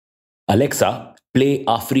Alexa, play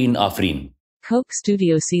Afreen Afreen. Coke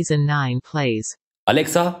Studio Season 9 plays.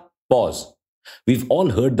 Alexa, pause. We've all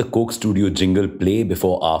heard the Coke Studio jingle play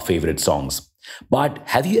before our favorite songs. But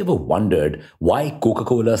have you ever wondered why Coca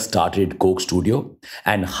Cola started Coke Studio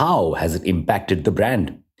and how has it impacted the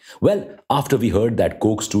brand? Well, after we heard that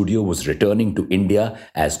Coke Studio was returning to India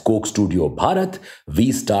as Coke Studio Bharat,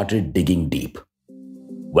 we started digging deep.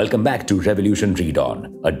 Welcome back to Revolution Read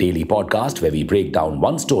On, a daily podcast where we break down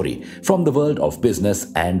one story from the world of business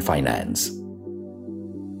and finance.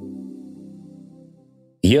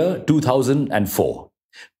 Year 2004.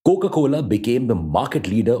 Coca-Cola became the market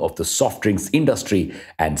leader of the soft drinks industry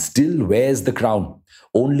and still wears the crown.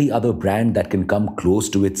 Only other brand that can come close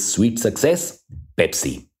to its sweet success?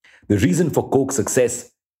 Pepsi. The reason for Coke's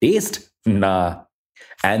success? Taste? Nah.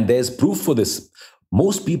 And there's proof for this.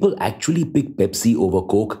 Most people actually pick Pepsi over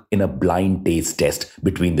Coke in a blind taste test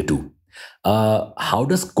between the two. How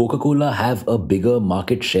does Coca-Cola have a bigger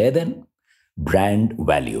market share then? Brand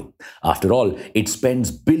value. After all, it spends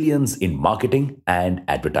billions in marketing and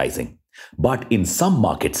advertising. But in some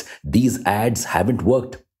markets, these ads haven't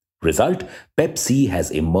worked. Result, Pepsi has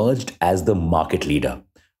emerged as the market leader.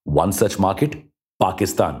 One such market,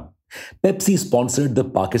 Pakistan. Pepsi sponsored the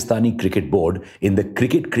Pakistani Cricket Board in the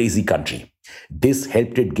cricket crazy country. This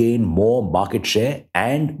helped it gain more market share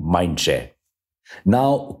and mind share.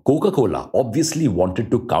 Now, Coca-Cola obviously wanted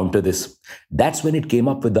to counter this. That's when it came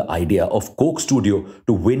up with the idea of Coke Studio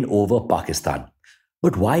to win over Pakistan.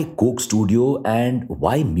 But why Coke Studio and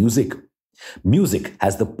why music? Music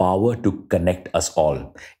has the power to connect us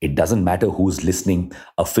all. It doesn't matter who's listening,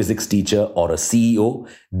 a physics teacher or a CEO,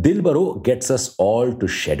 Dilbaro gets us all to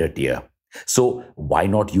shed a tear. So why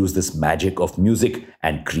not use this magic of music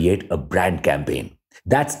and create a brand campaign?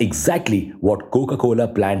 That's exactly what Coca-Cola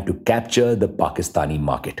planned to capture the Pakistani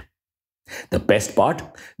market. The best part,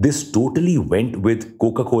 this totally went with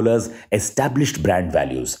Coca-Cola's established brand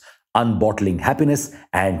values, unbottling happiness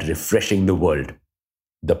and refreshing the world.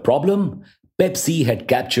 The problem? Pepsi had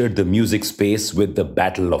captured the music space with the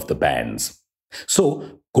Battle of the Bands.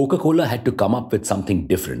 So, Coca-Cola had to come up with something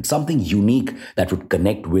different, something unique that would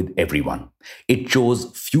connect with everyone. It chose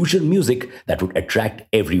fusion music that would attract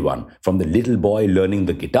everyone, from the little boy learning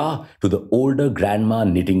the guitar to the older grandma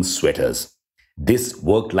knitting sweaters. This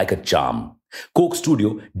worked like a charm. Coke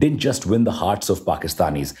Studio didn't just win the hearts of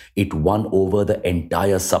Pakistanis, it won over the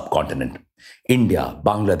entire subcontinent. India,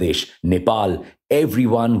 Bangladesh, Nepal,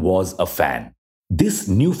 everyone was a fan. This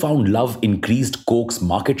newfound love increased Coke's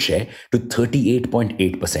market share to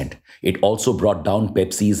 38.8%. It also brought down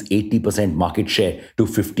Pepsi's 80% market share to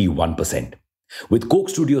 51%. With Coke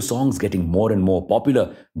Studio songs getting more and more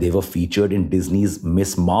popular, they were featured in Disney's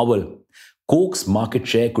Miss Marvel. Coke's market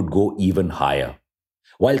share could go even higher.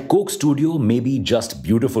 While Coke Studio may be just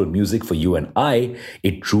beautiful music for you and I,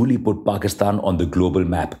 it truly put Pakistan on the global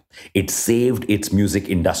map. It saved its music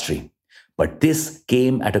industry. But this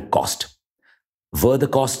came at a cost. Were the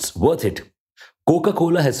costs worth it?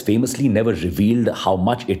 Coca-Cola has famously never revealed how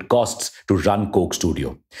much it costs to run Coke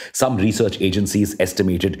Studio. Some research agencies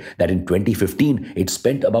estimated that in 2015, it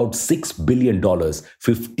spent about $6 billion,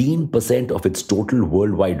 15% of its total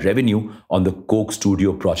worldwide revenue on the Coke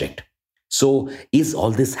Studio project. So, is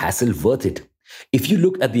all this hassle worth it? If you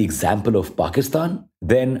look at the example of Pakistan,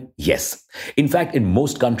 then yes. In fact, in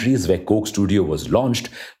most countries where Coke Studio was launched,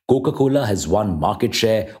 Coca-Cola has won market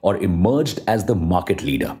share or emerged as the market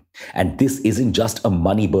leader. And this isn't just a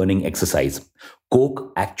money-burning exercise.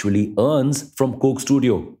 Coke actually earns from Coke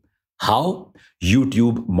Studio. How?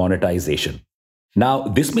 YouTube monetization. Now,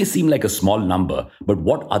 this may seem like a small number, but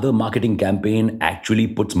what other marketing campaign actually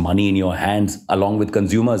puts money in your hands along with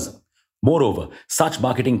consumers? Moreover, such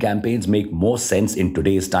marketing campaigns make more sense in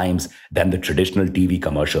today's times than the traditional TV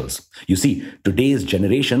commercials. You see, today's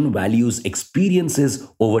generation values experiences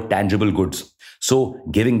over tangible goods. So,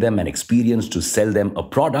 giving them an experience to sell them a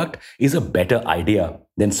product is a better idea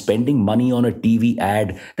than spending money on a TV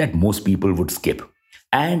ad that most people would skip.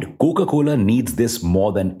 And Coca-Cola needs this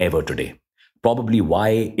more than ever today. Probably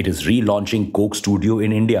why it is relaunching Coke Studio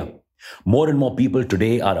in India. More and more people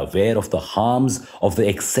today are aware of the harms of the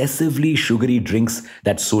excessively sugary drinks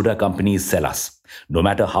that soda companies sell us. No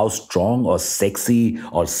matter how strong or sexy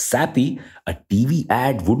or sappy, a TV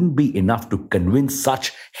ad wouldn't be enough to convince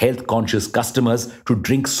such health-conscious customers to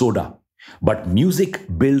drink soda. But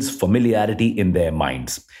music builds familiarity in their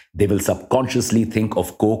minds. They will subconsciously think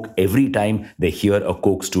of Coke every time they hear a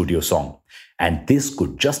Coke Studio song. And this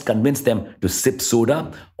could just convince them to sip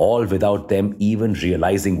soda, all without them even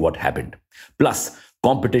realizing what happened. Plus,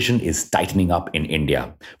 Competition is tightening up in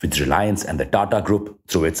India, with Reliance and the Tata Group,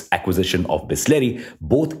 through its acquisition of Bisleri,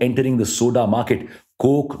 both entering the soda market.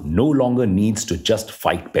 Coke no longer needs to just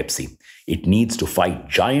fight Pepsi. It needs to fight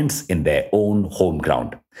giants in their own home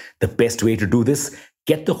ground. The best way to do this?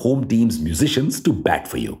 Get the home team's musicians to bat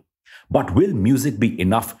for you. But will music be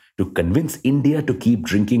enough to convince India to keep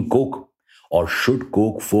drinking Coke? Or should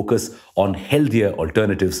Coke focus on healthier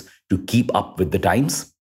alternatives to keep up with the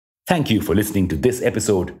times? Thank you for listening to this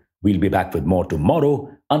episode. We'll be back with more tomorrow.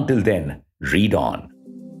 Until then, read on.